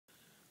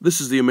This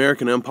is the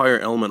American Empire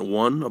Element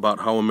 1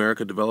 about how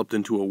America developed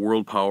into a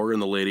world power in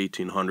the late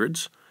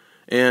 1800s.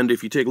 And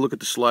if you take a look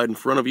at the slide in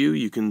front of you,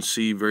 you can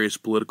see various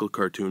political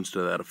cartoons to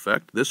that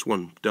effect. This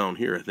one down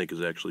here I think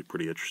is actually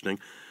pretty interesting.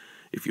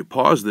 If you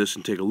pause this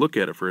and take a look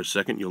at it for a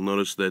second, you'll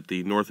notice that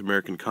the North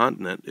American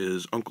continent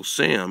is Uncle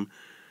Sam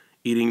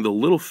eating the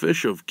little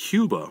fish of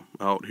Cuba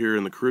out here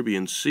in the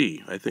Caribbean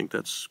Sea. I think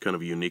that's kind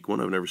of a unique one.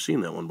 I've never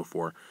seen that one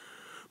before.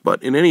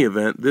 But in any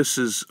event, this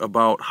is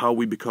about how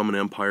we become an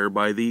empire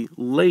by the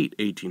late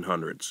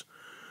 1800s.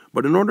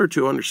 But in order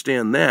to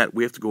understand that,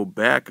 we have to go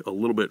back a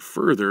little bit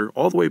further,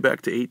 all the way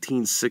back to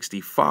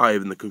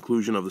 1865 and the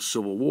conclusion of the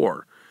Civil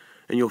War.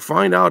 And you'll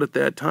find out at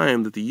that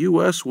time that the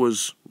U.S.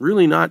 was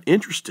really not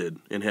interested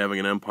in having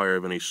an empire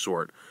of any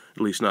sort,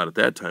 at least not at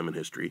that time in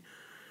history.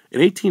 In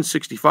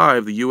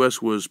 1865, the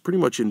U.S. was pretty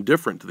much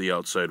indifferent to the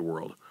outside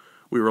world.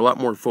 We were a lot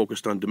more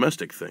focused on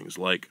domestic things,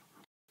 like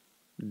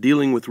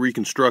dealing with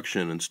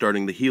Reconstruction and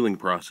starting the healing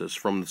process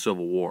from the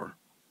Civil War,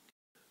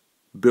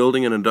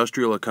 building an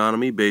industrial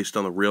economy based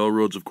on the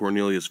railroads of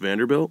Cornelius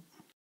Vanderbilt,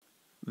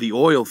 the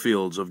oil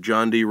fields of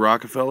John D.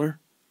 Rockefeller.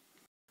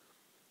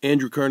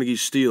 Andrew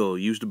Carnegie's steel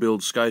used to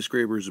build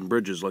skyscrapers and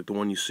bridges like the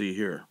one you see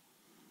here.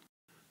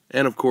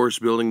 And of course,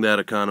 building that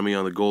economy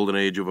on the golden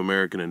age of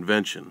American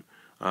invention,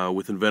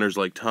 with inventors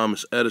like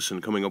Thomas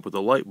Edison coming up with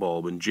the light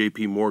bulb and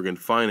J.P. Morgan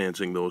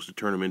financing those to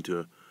turn them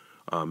into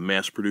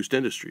mass-produced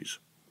industries.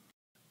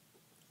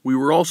 We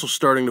were also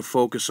starting to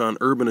focus on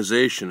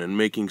urbanization and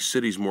making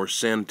cities more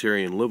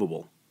sanitary and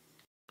livable.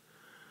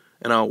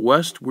 And out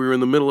west, we were in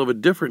the middle of a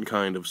different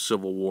kind of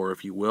civil war,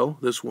 if you will,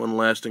 this one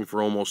lasting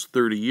for almost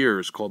 30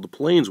 years, called the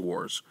Plains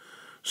Wars,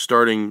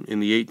 starting in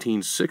the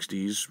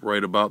 1860s,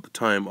 right about the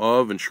time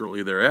of and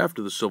shortly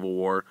thereafter the Civil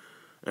War,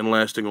 and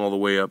lasting all the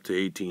way up to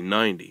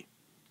 1890.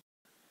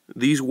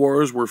 These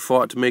wars were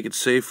fought to make it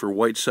safe for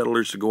white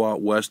settlers to go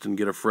out west and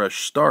get a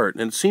fresh start,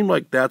 and it seemed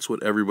like that's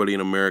what everybody in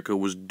America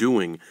was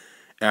doing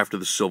after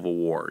the Civil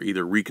War,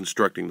 either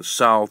reconstructing the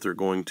South or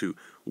going to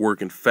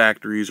work in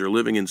factories or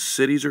living in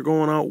cities or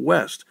going out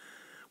west.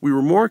 We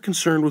were more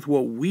concerned with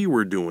what we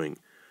were doing,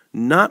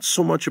 not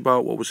so much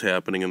about what was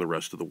happening in the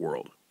rest of the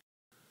world.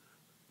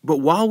 But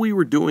while we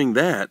were doing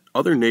that,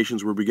 other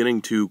nations were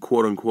beginning to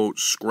quote-unquote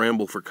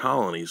scramble for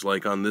colonies,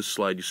 like on this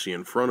slide you see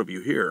in front of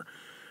you here.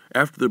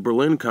 After the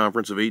Berlin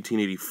Conference of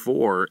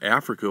 1884,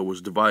 Africa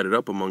was divided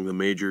up among the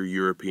major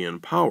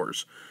European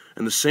powers,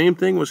 and the same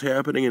thing was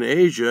happening in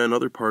Asia and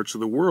other parts of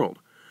the world.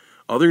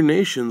 Other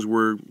nations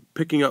were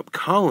picking up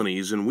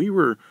colonies, and we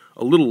were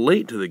a little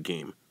late to the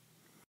game.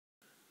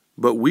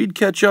 But we'd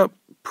catch up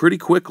pretty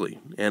quickly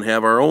and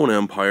have our own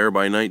empire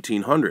by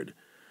 1900.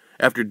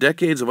 After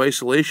decades of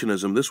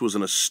isolationism, this was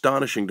an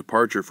astonishing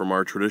departure from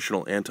our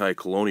traditional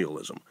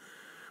anti-colonialism.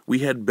 We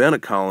had been a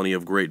colony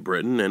of Great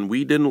Britain, and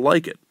we didn't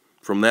like it.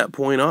 From that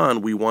point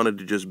on, we wanted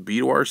to just be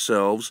to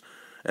ourselves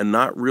and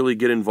not really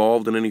get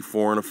involved in any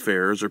foreign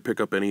affairs or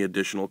pick up any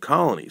additional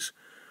colonies.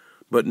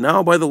 But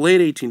now, by the late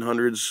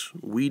 1800s,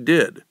 we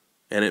did,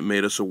 and it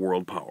made us a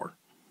world power.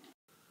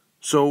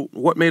 So,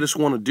 what made us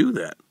want to do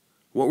that?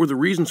 What were the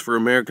reasons for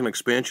American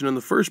expansion in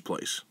the first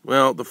place?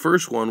 Well, the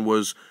first one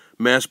was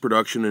mass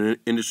production in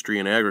industry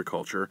and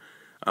agriculture,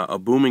 a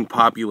booming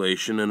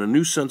population, and a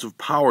new sense of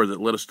power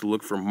that led us to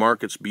look for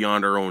markets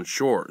beyond our own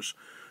shores.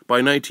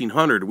 By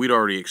 1900, we'd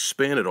already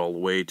expanded all the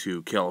way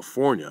to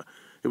California.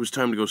 It was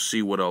time to go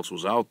see what else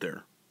was out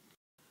there.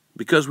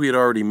 Because we had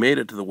already made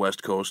it to the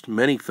West Coast,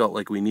 many felt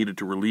like we needed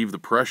to relieve the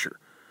pressure,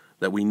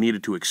 that we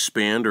needed to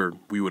expand or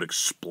we would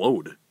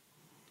explode.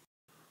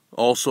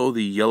 Also,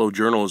 the yellow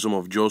journalism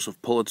of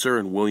Joseph Pulitzer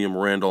and William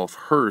Randolph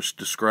Hearst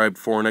described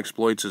foreign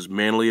exploits as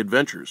manly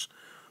adventures.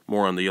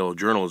 More on the yellow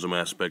journalism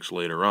aspects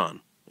later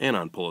on, and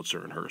on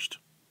Pulitzer and Hearst.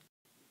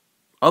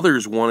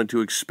 Others wanted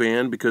to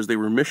expand because they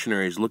were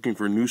missionaries looking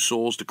for new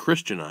souls to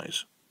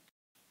Christianize.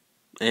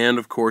 And,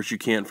 of course, you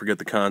can't forget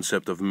the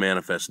concept of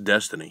manifest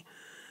destiny.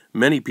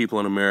 Many people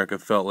in America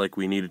felt like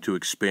we needed to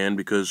expand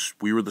because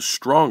we were the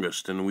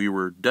strongest and we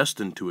were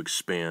destined to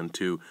expand,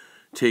 to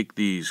take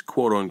these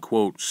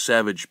quote-unquote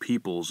savage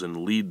peoples and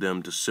lead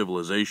them to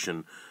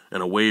civilization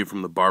and away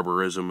from the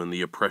barbarism and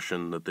the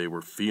oppression that they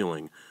were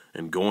feeling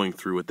and going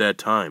through at that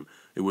time.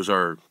 It was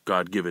our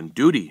God-given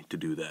duty to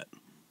do that.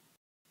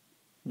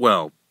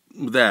 Well,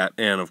 that,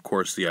 and of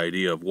course the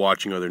idea of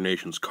watching other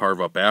nations carve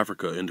up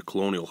Africa into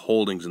colonial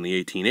holdings in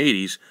the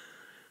 1880s,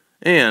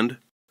 and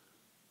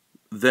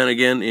then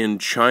again in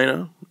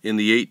China in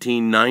the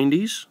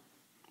 1890s,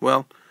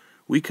 well,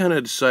 we kind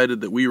of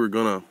decided that we were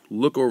going to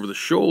look over the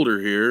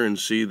shoulder here and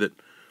see that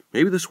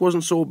maybe this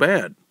wasn't so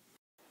bad.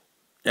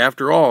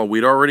 After all,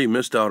 we'd already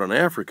missed out on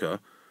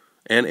Africa,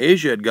 and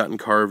Asia had gotten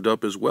carved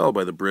up as well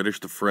by the British,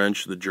 the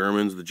French, the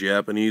Germans, the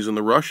Japanese, and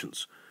the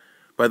Russians.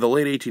 By the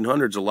late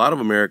 1800s, a lot of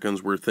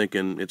Americans were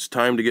thinking it's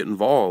time to get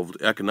involved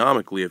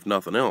economically, if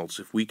nothing else.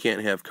 If we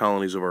can't have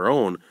colonies of our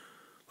own,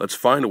 let's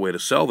find a way to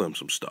sell them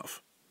some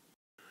stuff.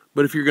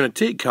 But if you're going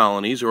to take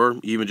colonies, or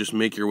even just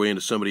make your way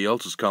into somebody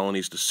else's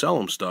colonies to sell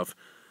them stuff,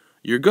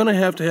 you're going to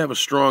have a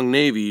strong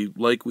navy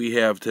like we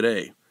have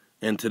today.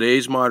 And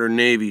today's modern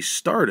navy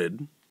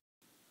started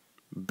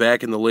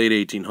back in the late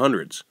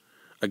 1800s.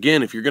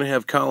 Again, if you're going to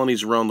have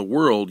colonies around the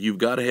world, you've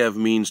got to have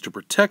means to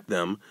protect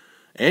them,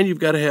 and you've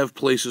got to have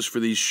places for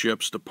these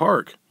ships to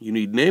park. You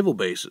need naval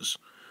bases.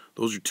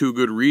 Those are two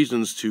good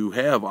reasons to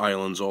have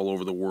islands all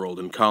over the world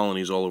and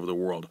colonies all over the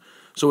world.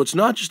 So it's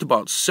not just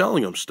about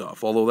selling them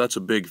stuff, although that's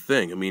a big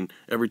thing. I mean,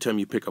 every time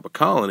you pick up a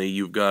colony,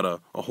 you've got a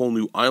whole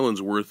new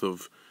island's worth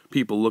of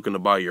people looking to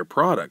buy your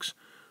products.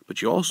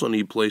 But you also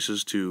need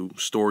places to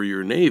store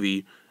your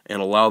navy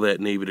and allow that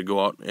navy to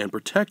go out and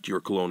protect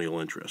your colonial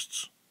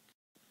interests.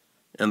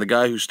 And the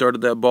guy who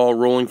started that ball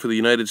rolling for the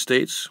United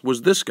States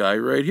was this guy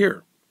right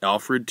here,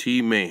 Alfred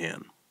T.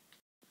 Mahan.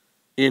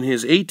 In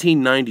his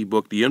 1890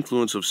 book, The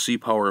Influence of Sea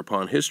Power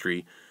Upon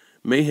History,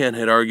 Mahan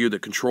had argued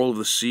that control of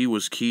the sea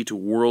was key to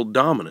world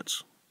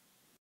dominance.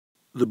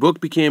 The book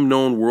became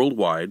known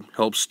worldwide,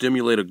 helped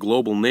stimulate a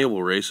global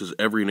naval race as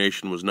every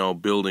nation was now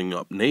building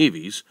up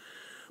navies,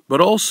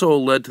 but also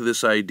led to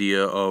this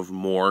idea of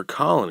more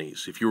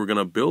colonies. If you were going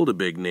to build a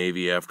big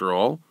navy after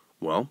all,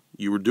 well,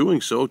 you were doing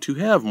so to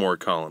have more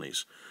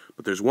colonies.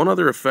 But there's one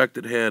other effect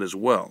it had as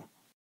well.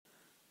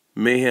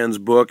 Mahan's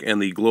book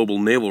and the global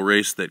naval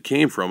race that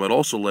came from it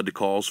also led to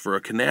calls for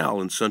a canal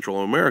in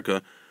Central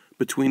America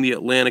between the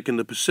Atlantic and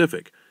the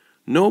Pacific.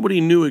 Nobody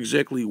knew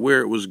exactly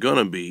where it was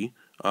going to be.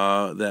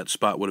 That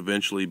spot would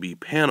eventually be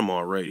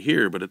Panama right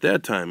here, but at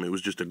that time it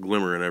was just a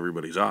glimmer in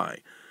everybody's eye.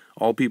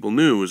 All people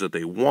knew was that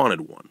they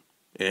wanted one,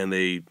 and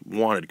they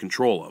wanted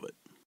control of it.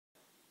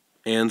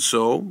 And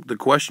so the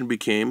question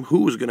became, who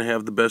was going to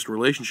have the best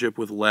relationship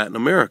with Latin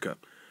America?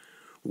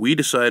 We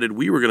decided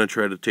we were going to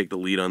try to take the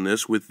lead on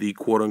this with the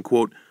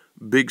quote-unquote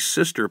big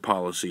sister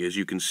policy, as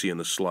you can see in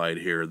the slide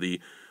here.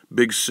 The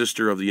big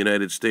sister of the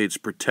United States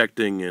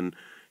protecting and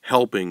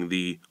helping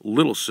the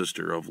little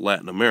sister of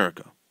Latin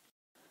America.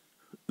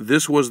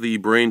 This was the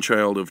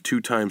brainchild of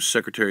two-time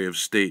Secretary of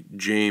State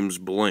James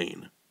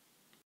Blaine.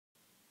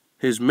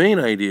 His main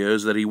idea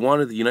is that he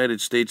wanted the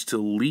United States to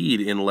lead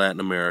in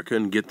Latin America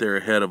and get there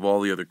ahead of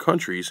all the other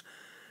countries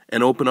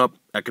and open up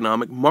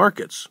economic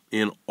markets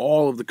in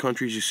all of the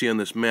countries you see on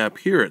this map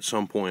here at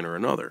some point or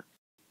another.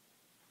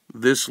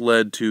 This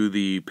led to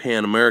the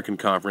Pan American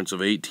Conference of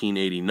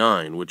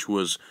 1889, which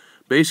was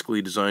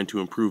basically designed to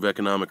improve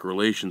economic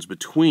relations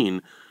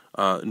between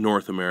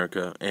North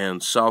America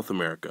and South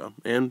America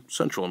and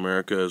Central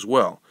America as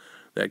well.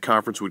 That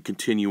conference would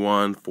continue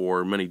on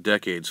for many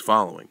decades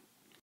following.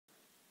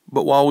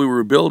 But while we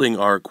were building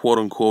our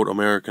quote-unquote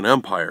American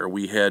empire,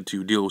 we had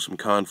to deal with some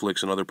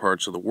conflicts in other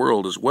parts of the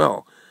world as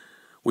well.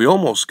 We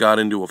almost got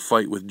into a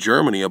fight with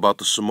Germany about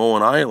the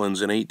Samoan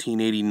Islands in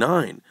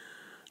 1889.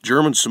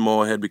 German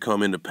Samoa had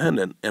become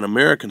independent, and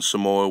American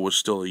Samoa was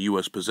still a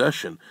U.S.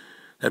 possession.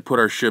 That put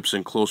our ships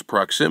in close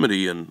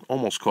proximity and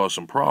almost caused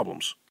some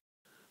problems.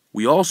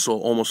 We also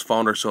almost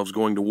found ourselves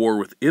going to war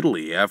with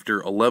Italy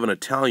after 11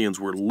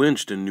 Italians were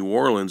lynched in New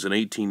Orleans in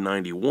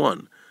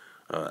 1891.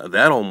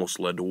 That almost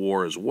led to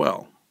war as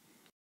well.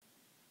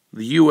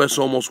 The U.S.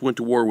 almost went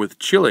to war with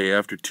Chile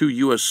after 2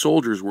 U.S.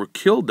 soldiers were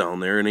killed down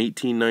there in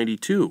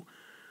 1892.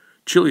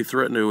 Chile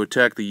threatened to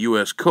attack the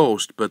U.S.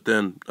 coast, but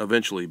then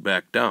eventually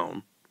backed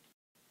down.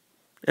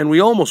 And we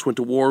almost went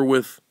to war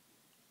with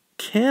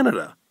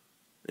Canada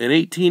in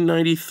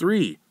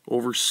 1893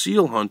 over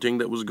seal hunting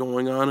that was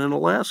going on in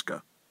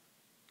Alaska.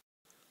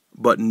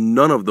 But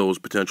none of those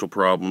potential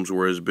problems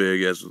were as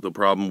big as the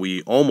problem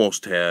we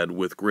almost had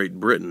with Great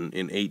Britain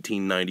in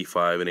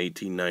 1895 and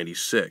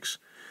 1896.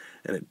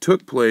 And it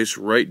took place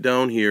right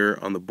down here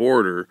on the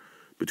border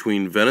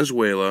between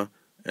Venezuela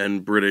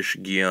and British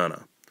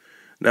Guiana.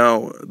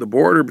 Now, the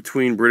border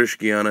between British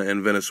Guiana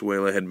and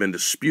Venezuela had been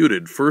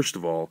disputed, first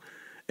of all,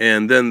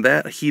 and then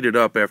that heated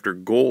up after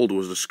gold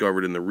was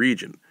discovered in the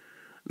region.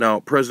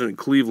 Now, President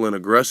Cleveland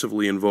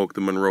aggressively invoked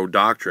the Monroe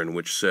Doctrine,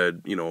 which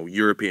said,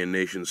 European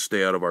nations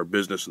stay out of our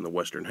business in the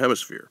Western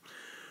Hemisphere.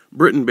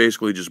 Britain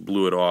basically just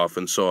blew it off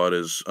and saw it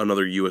as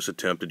another U.S.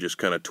 attempt to just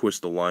kind of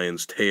twist the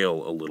lion's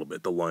tail a little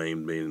bit, the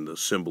lion being the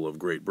symbol of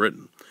Great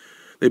Britain.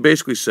 They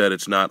basically said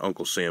it's not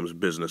Uncle Sam's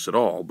business at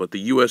all, but the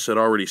U.S. had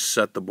already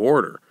set the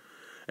border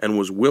and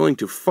was willing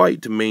to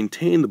fight to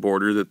maintain the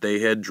border that they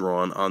had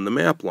drawn on the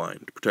map line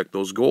to protect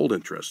those gold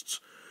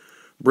interests.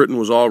 Britain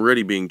was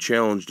already being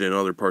challenged in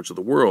other parts of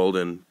the world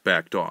and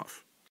backed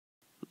off.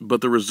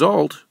 But the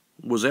result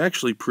was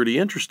actually pretty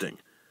interesting.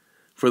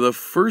 For the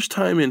first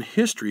time in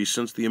history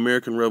since the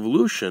American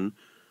Revolution,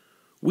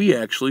 we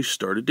actually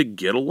started to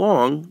get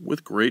along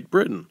with Great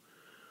Britain.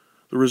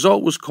 The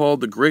result was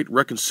called the Great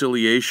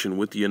Reconciliation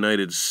with the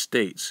United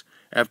States.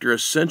 After a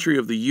century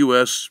of the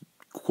U.S.,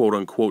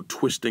 quote-unquote,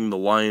 twisting the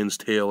lion's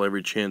tail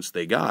every chance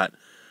they got,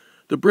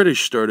 the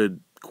British started,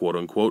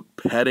 quote-unquote,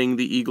 petting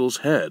the eagle's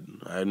head.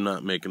 I'm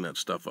not making that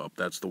stuff up.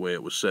 That's the way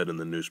it was said in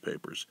the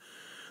newspapers.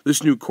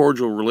 This new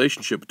cordial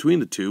relationship between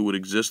the two would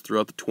exist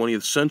throughout the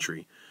 20th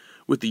century,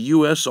 with the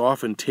U.S.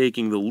 often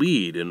taking the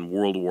lead in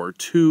World War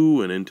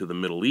II and into the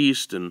Middle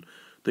East and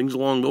things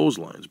along those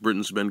lines.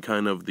 Britain's been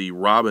kind of the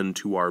Robin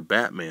to our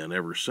Batman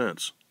ever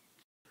since.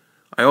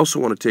 I also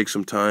want to take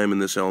some time in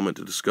this element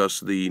to discuss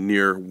the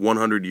near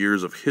 100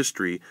 years of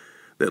history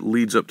that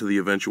leads up to the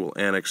eventual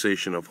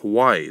annexation of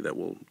Hawaii that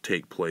will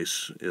take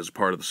place as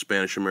part of the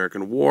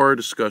Spanish-American War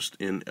discussed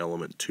in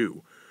Element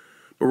 2.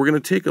 But we're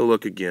going to take a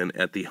look again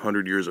at the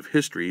 100 years of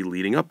history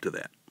leading up to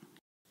that.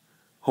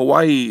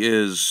 Hawaii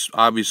is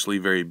obviously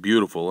very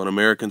beautiful, and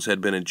Americans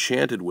had been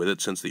enchanted with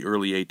it since the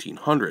early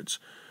 1800s.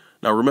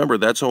 Now remember,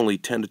 that's only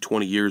 10 to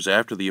 20 years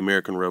after the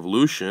American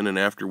Revolution and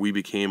after we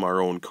became our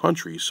own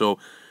country, so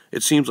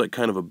it seems like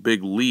kind of a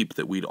big leap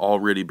that we'd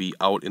already be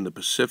out in the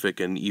Pacific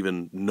and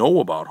even know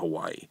about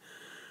Hawaii.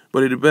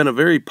 But it had been a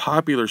very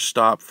popular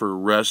stop for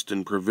rest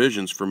and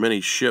provisions for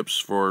many ships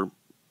for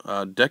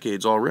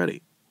decades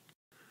already.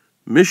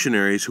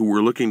 Missionaries who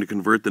were looking to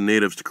convert the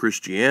natives to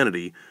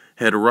Christianity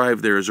had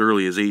arrived there as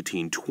early as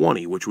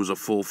 1820, which was a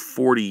full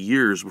 40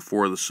 years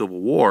before the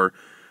Civil War,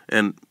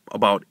 and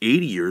about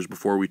 80 years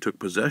before we took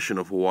possession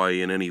of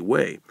Hawaii in any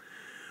way.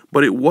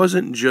 But it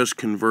wasn't just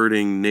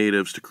converting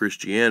natives to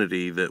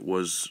Christianity that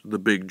was the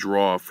big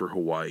draw for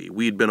Hawaii.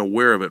 We'd been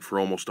aware of it for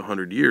almost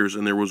 100 years,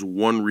 and there was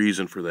one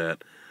reason for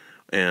that,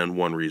 and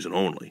one reason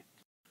only.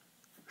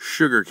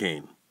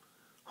 Sugarcane.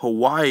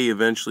 Hawaii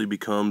eventually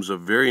becomes a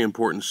very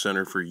important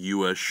center for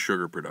U.S.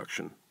 sugar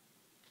production.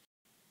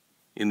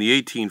 In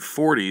the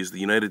 1840s, the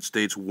United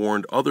States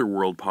warned other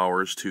world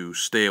powers to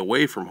stay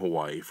away from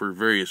Hawaii for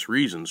various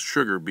reasons,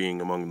 sugar being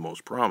among the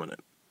most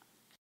prominent.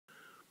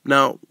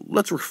 Now,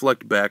 let's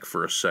reflect back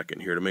for a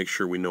second here to make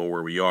sure we know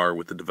where we are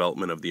with the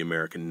development of the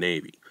American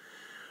Navy.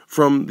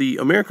 From the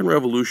American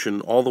Revolution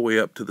all the way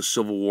up to the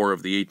Civil War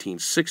of the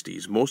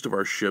 1860s, most of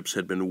our ships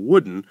had been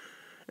wooden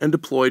and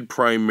deployed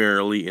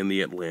primarily in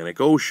the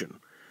Atlantic Ocean.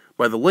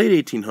 By the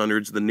late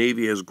 1800s, the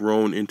Navy has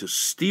grown into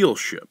steel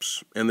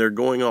ships, and they're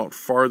going out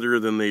farther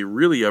than they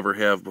really ever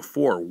have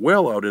before,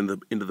 well out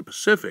into the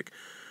Pacific,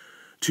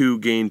 to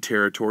gain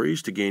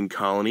territories, to gain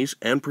colonies,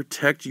 and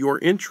protect your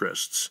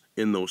interests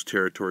in those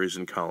territories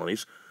and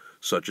colonies,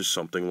 such as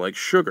something like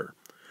sugar.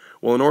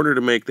 Well, in order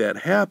to make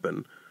that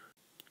happen,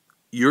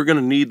 you're going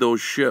to need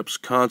those ships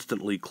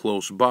constantly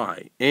close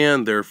by,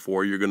 and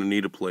therefore you're going to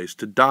need a place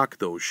to dock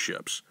those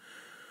ships.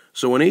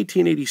 So in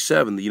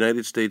 1887, the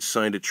United States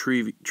signed a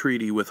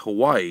treaty with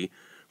Hawaii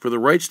for the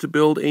rights to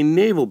build a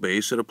naval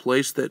base at a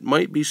place that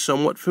might be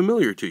somewhat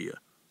familiar to you,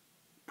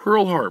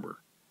 Pearl Harbor.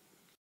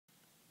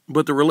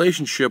 But the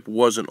relationship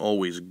wasn't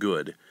always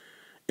good.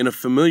 In a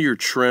familiar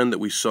trend that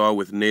we saw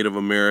with Native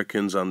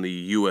Americans on the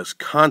U.S.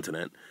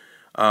 continent,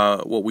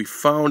 what we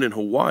found in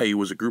Hawaii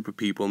was a group of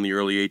people in the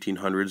early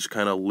 1800s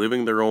kind of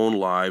living their own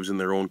lives in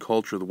their own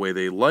culture the way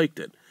they liked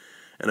it.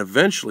 And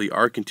eventually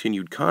our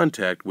continued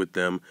contact with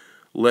them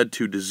led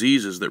to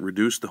diseases that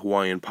reduced the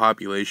Hawaiian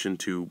population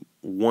to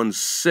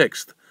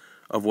 1/6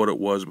 of what it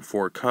was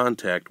before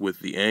contact with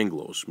the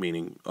Anglos,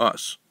 meaning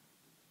us.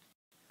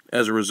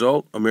 As a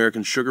result,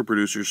 American sugar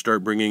producers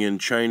start bringing in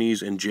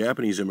Chinese and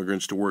Japanese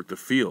immigrants to work the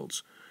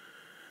fields.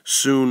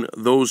 Soon,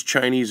 those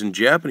Chinese and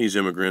Japanese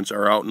immigrants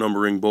are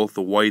outnumbering both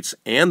the whites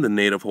and the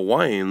native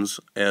Hawaiians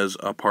as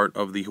a part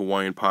of the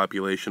Hawaiian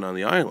population on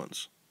the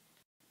islands.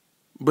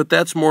 But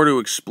that's more to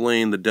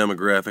explain the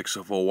demographics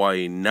of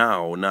Hawaii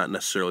now, not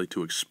necessarily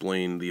to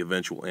explain the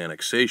eventual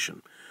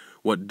annexation.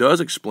 What does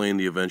explain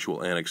the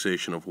eventual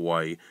annexation of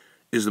Hawaii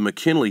is the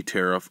McKinley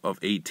Tariff of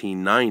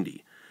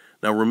 1890.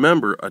 Now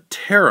remember, a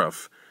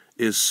tariff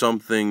is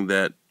something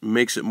that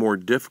makes it more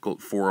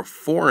difficult for a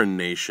foreign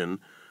nation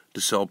to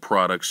sell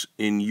products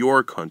in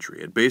your country.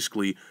 It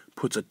basically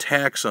puts a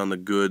tax on the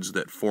goods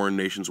that foreign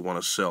nations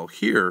want to sell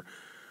here,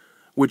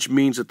 which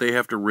means that they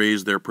have to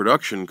raise their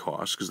production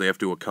costs because they have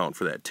to account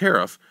for that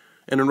tariff,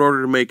 and in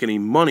order to make any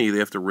money, they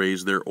have to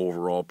raise their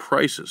overall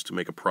prices to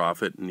make a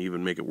profit and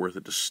even make it worth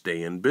it to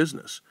stay in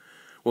business.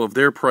 Well, if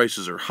their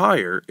prices are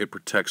higher, it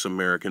protects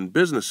American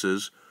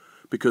businesses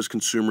because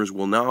consumers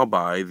will now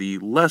buy the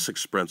less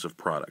expensive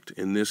product,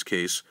 in this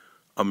case,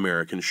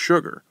 American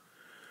sugar.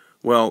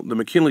 Well, the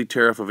McKinley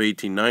Tariff of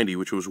 1890,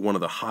 which was one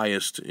of the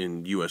highest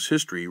in U.S.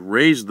 history,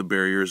 raised the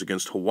barriers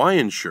against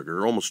Hawaiian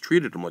sugar, almost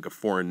treated them like a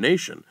foreign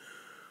nation,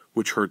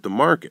 which hurt the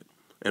market.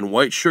 And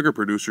white sugar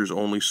producers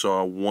only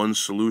saw one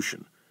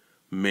solution: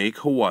 make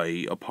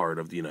Hawaii a part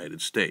of the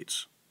United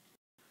States.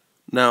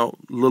 Now,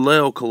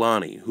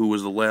 Leleokalani, who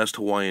was the last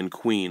Hawaiian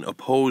queen,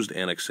 opposed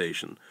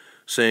annexation,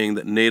 saying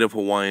that native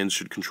Hawaiians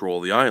should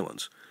control the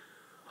islands.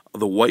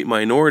 The white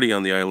minority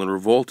on the island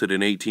revolted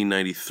in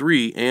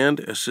 1893 and,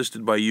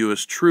 assisted by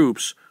U.S.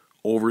 troops,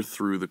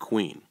 overthrew the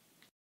queen.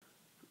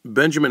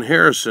 Benjamin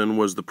Harrison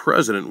was the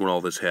president when all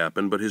this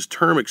happened, but his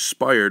term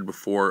expired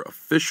before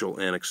official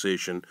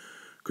annexation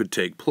could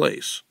take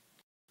place.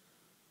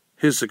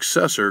 His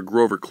successor,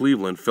 Grover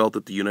Cleveland, felt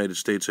that the United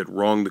States had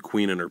wronged the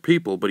queen and her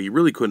people, but he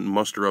really couldn't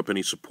muster up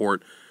any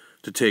support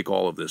to take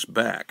all of this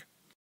back.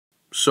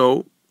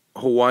 So,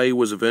 Hawaii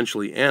was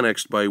eventually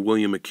annexed by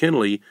William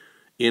McKinley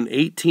in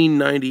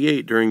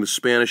 1898 during the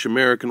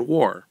Spanish-American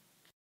War.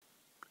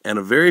 And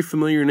a very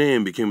familiar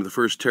name became the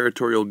first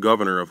territorial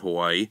governor of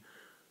Hawaii,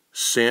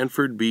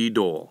 Sanford B.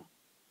 Dole.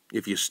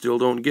 If you still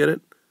don't get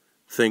it,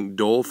 think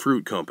Dole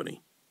Fruit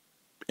Company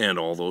and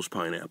all those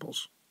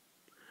pineapples.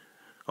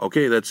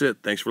 Okay, that's it.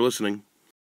 Thanks for listening.